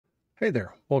Hey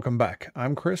there, welcome back.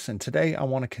 I'm Chris, and today I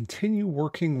want to continue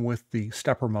working with the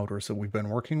stepper motors that we've been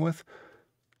working with.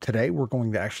 Today we're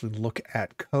going to actually look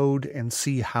at code and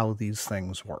see how these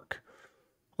things work.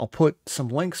 I'll put some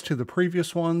links to the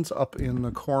previous ones up in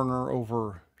the corner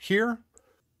over here.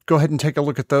 Go ahead and take a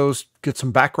look at those, get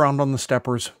some background on the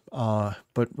steppers,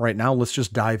 but right now let's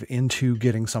just dive into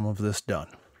getting some of this done.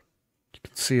 You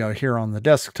can see out here on the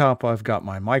desktop, I've got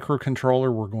my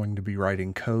microcontroller. We're going to be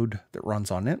writing code that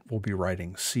runs on it. We'll be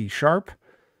writing C#.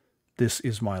 This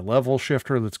is my level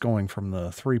shifter that's going from the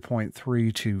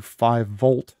 3.3 to 5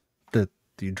 volt that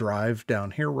the drive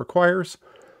down here requires.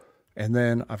 And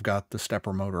then I've got the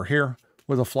stepper motor here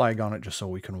with a flag on it just so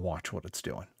we can watch what it's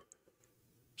doing.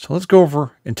 So let's go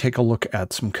over and take a look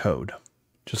at some code.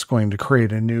 Just going to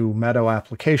create a new Meadow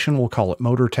application. We'll call it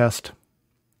motor test.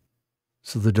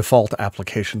 So the default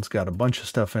application's got a bunch of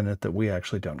stuff in it that we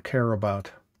actually don't care about.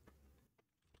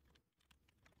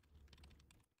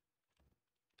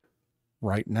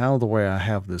 Right now, the way I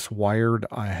have this wired,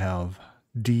 I have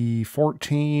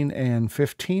D14 and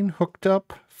 15 hooked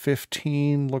up.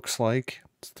 15 looks like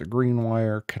it's the green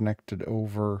wire connected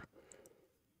over.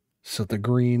 So the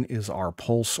green is our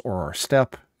pulse or our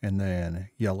step, and then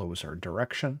yellow is our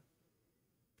direction.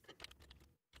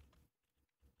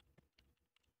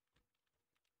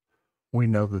 We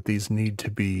know that these need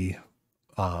to be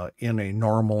in a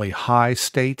normally high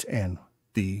state, and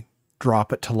the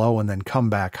drop it to low and then come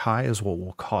back high is what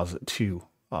will cause it to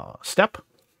step.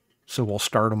 So we'll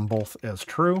start them both as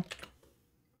true.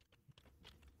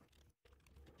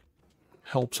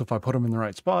 Helps if I put them in the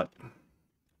right spot.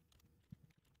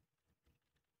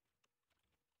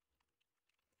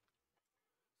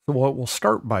 So what we'll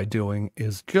start by doing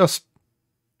is just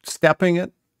stepping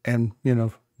it and,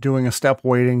 doing a step,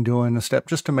 waiting, doing a step,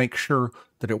 just to make sure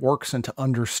that it works and to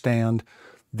understand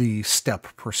the step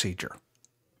procedure.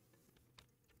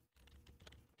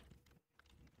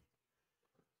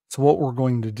 So what we're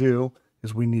going to do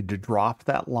is we need to drop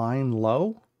that line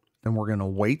low, then we're going to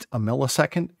wait a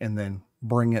millisecond and then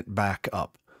bring it back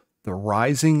up. The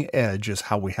rising edge is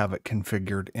how we have it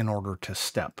configured in order to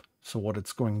step. So what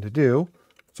it's going to do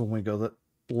is when we go that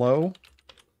low,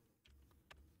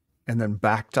 and then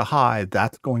back to high,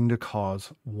 that's going to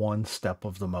cause one step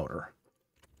of the motor.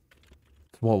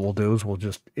 So what we'll do is we'll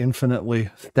just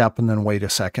infinitely step and then wait a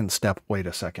second, step, wait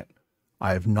a second.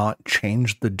 I have not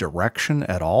changed the direction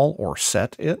at all or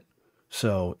set it.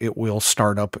 So it will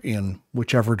start up in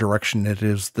whichever direction it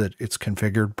is that it's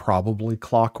configured, probably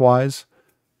clockwise.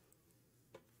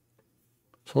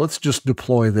 So let's just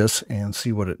deploy this and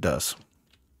see what it does.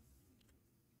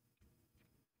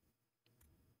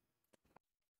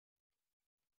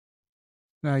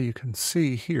 Now you can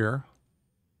see here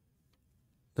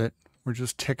that we're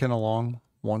just ticking along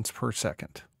once per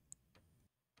second.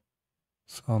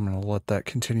 So I'm going to let that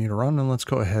continue to run, and let's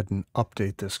go ahead and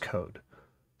update this code.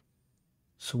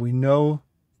 So we know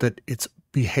that it's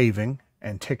behaving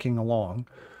and ticking along.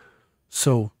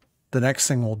 So the next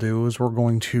thing we'll do is we're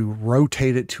going to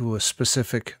rotate it to a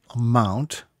specific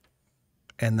amount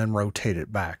and then rotate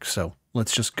it back. So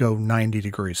let's just go 90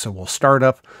 degrees. So we'll start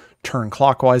up, turn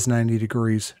clockwise 90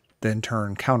 degrees, then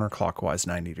turn counterclockwise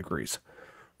 90 degrees.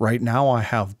 Right now I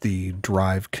have the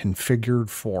drive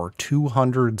configured for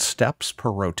 200 steps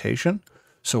per rotation.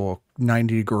 So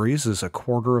 90 degrees is a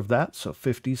quarter of that, so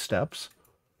 50 steps.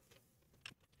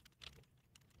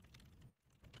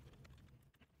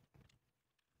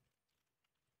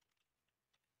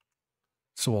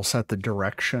 So we'll set the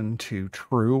direction to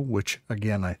true, which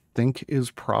again, I think is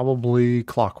probably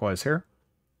clockwise here.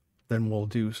 Then we'll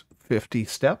do 50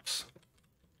 steps.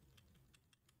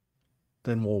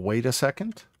 Then we'll wait a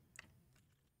second.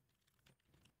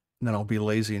 And then I'll be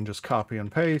lazy and just copy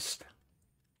and paste.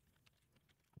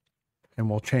 And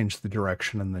we'll change the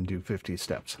direction and then do 50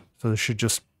 steps. So this should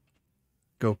just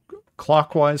go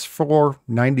clockwise for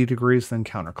 90 degrees, then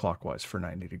counterclockwise for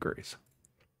 90 degrees.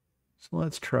 So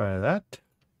let's try that.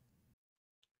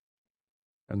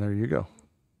 And there you go.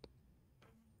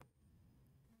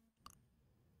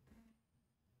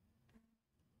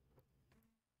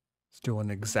 It's doing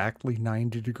exactly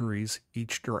 90 degrees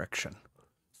each direction.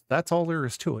 That's all there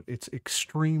is to it. It's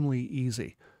extremely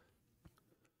easy.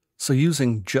 So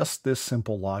using just this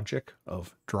simple logic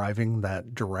of driving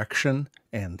that direction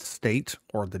and state,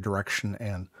 or the direction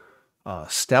and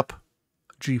step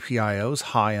GPIOs,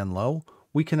 high and low,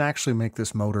 we can actually make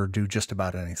this motor do just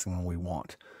about anything we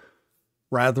want.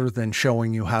 Rather than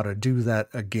showing you how to do that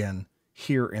again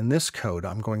here in this code,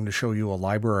 I'm going to show you a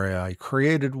library I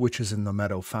created, which is in the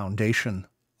Meadow Foundation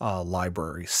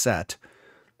library set,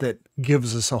 that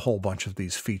gives us a whole bunch of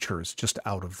these features just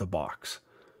out of the box.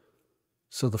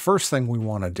 So the first thing we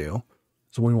want to do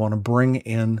is we want to bring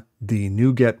in the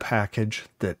NuGet package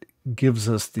that gives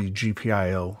us the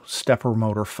GPIO stepper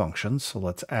motor functions. So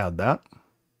let's add that.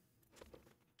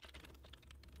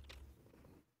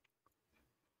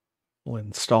 We'll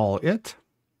install it.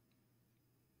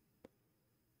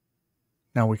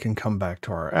 Now we can come back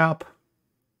to our app.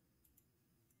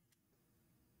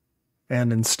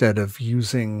 And instead of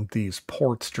using these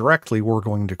ports directly, we're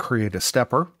going to create a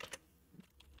stepper.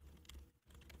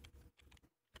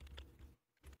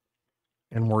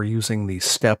 And we're using the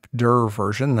step-dir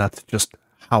version. That's just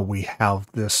how we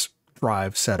have this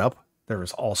drive set up. There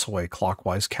is also a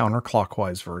clockwise,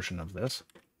 counterclockwise version of this.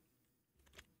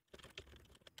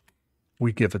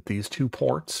 We give it these 2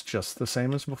 ports, just the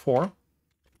same as before.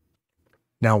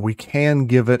 Now we can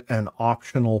give it an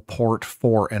optional port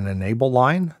for an enable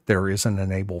line. There is an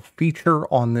enable feature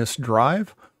on this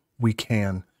drive. We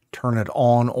can turn it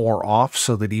on or off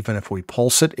so that even if we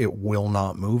pulse it, it will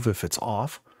not move if it's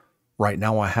off. Right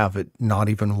now I have it not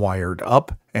even wired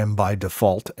up, and by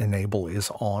default enable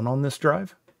is on this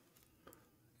drive.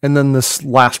 And then this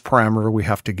last parameter we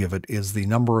have to give it is the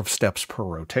number of steps per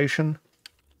rotation.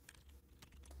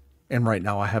 And right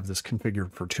now I have this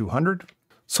configured for 200.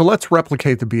 So let's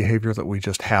replicate the behavior that we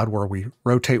just had where we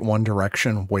rotate one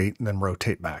direction, wait, and then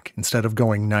rotate back. Instead of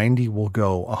going 90, we'll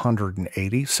go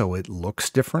 180 so it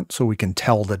looks different, so we can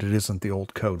tell that it isn't the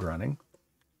old code running.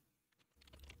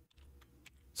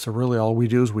 So really all we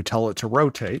do is we tell it to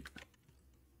rotate.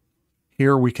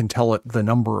 Here we can tell it the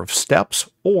number of steps,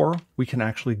 or we can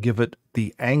actually give it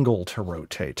the angle to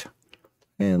rotate.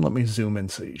 And let me zoom in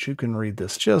so you can read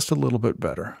this just a little bit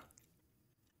better.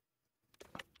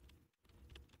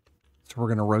 So we're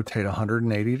going to rotate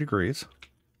 180 degrees.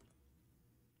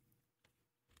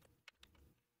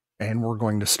 And we're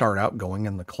going to start out going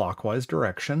in the clockwise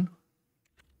direction.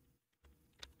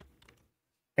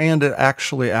 And it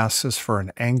actually asks us for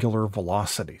an angular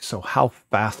velocity. So how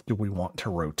fast do we want to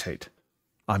rotate?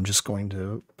 I'm just going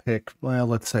to pick, well,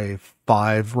 let's say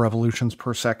 5 revolutions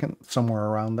per second, somewhere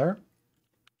around there.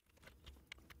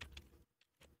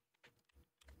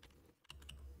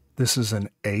 This is an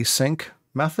async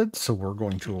method, so we're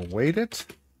going to await it.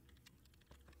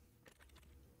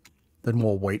 Then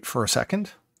we'll wait for a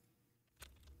second.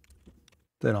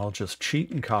 Then I'll just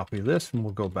cheat and copy this, and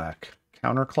we'll go back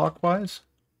counterclockwise.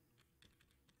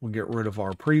 We'll get rid of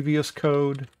our previous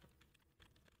code.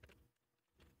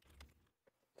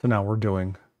 So now we're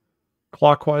doing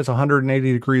clockwise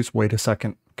 180 degrees, wait a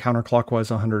second. Counterclockwise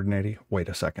 180, wait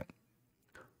a second.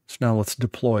 So now let's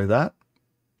deploy that.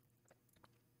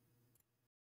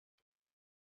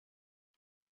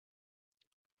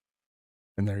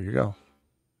 And there you go.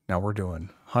 Now we're doing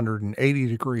 180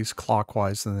 degrees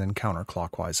clockwise and then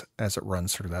counterclockwise as it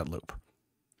runs through that loop.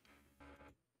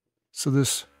 So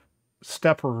this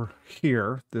stepper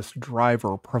here, this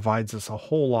driver, provides us a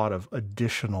whole lot of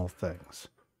additional things.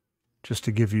 Just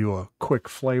to give you a quick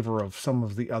flavor of some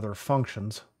of the other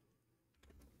functions,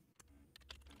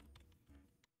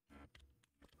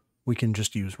 we can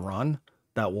just use run.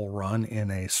 That will run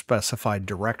in a specified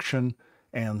direction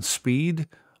and speed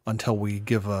until we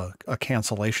give a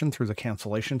cancellation through the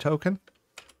cancellation token.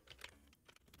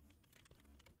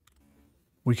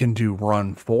 We can do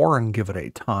run for and give it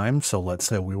a time. So let's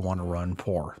say we want to run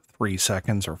for 3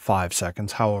 seconds or 5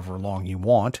 seconds, however long you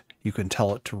want. You can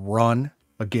tell it to run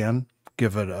again,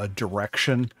 give it a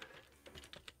direction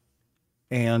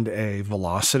and a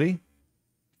velocity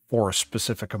for a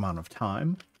specific amount of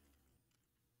time.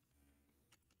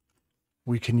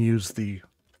 We can use the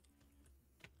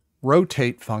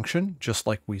rotate function, just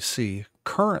like we see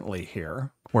currently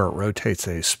here, where it rotates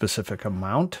a specific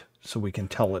amount, so we can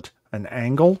tell it an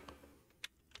angle.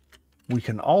 We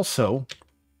can also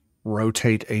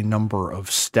rotate a number of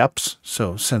steps.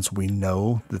 So since we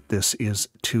know that this is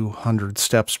 200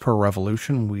 steps per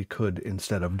revolution, we could,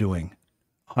 instead of doing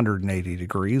 180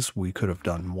 degrees, we could have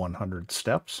done 100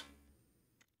 steps.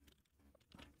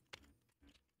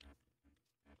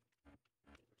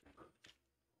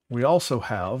 We also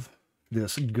have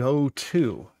this go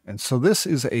to, and so this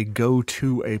is a go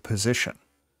to a position.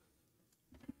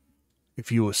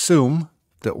 If you assume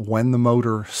that when the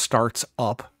motor starts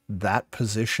up, that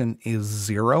position is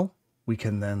 0, we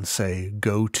can then say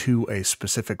go to a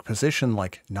specific position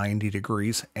like 90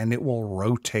 degrees, and it will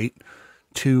rotate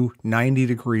to 90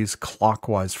 degrees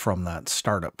clockwise from that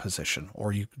startup position.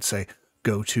 Or you could say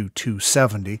go to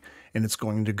 270, and it's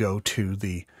going to go to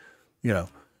the,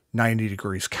 90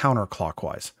 degrees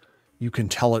counterclockwise. You can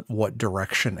tell it what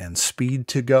direction and speed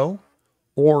to go,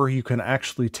 or you can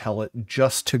actually tell it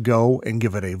just to go and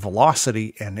give it a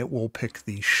velocity, and it will pick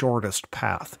the shortest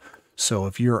path. So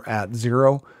if you're at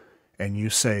 0 and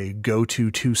you say go to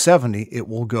 270, it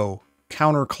will go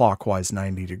counterclockwise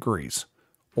 90 degrees.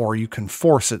 Or you can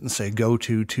force it and say go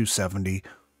to 270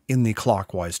 in the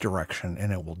clockwise direction,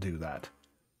 and it will do that.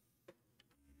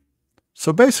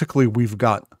 So basically, we've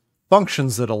got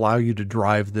functions that allow you to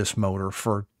drive this motor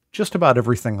for just about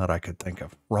everything that I could think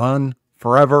of. Run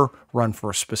forever, run for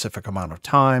a specific amount of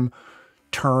time,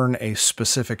 turn a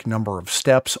specific number of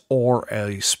steps or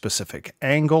a specific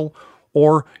angle,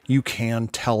 or you can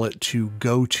tell it to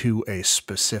go to a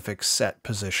specific set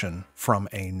position from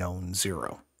a known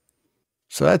 0.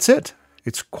 So that's it.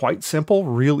 It's quite simple,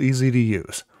 real easy to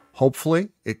use. Hopefully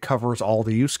it covers all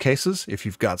the use cases. If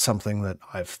you've got something that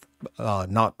I've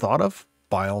not thought of,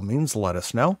 by all means, let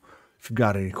us know. If you've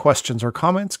got any questions or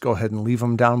comments, go ahead and leave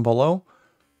them down below.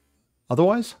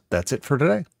 Otherwise, that's it for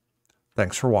today.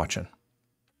 Thanks for watching.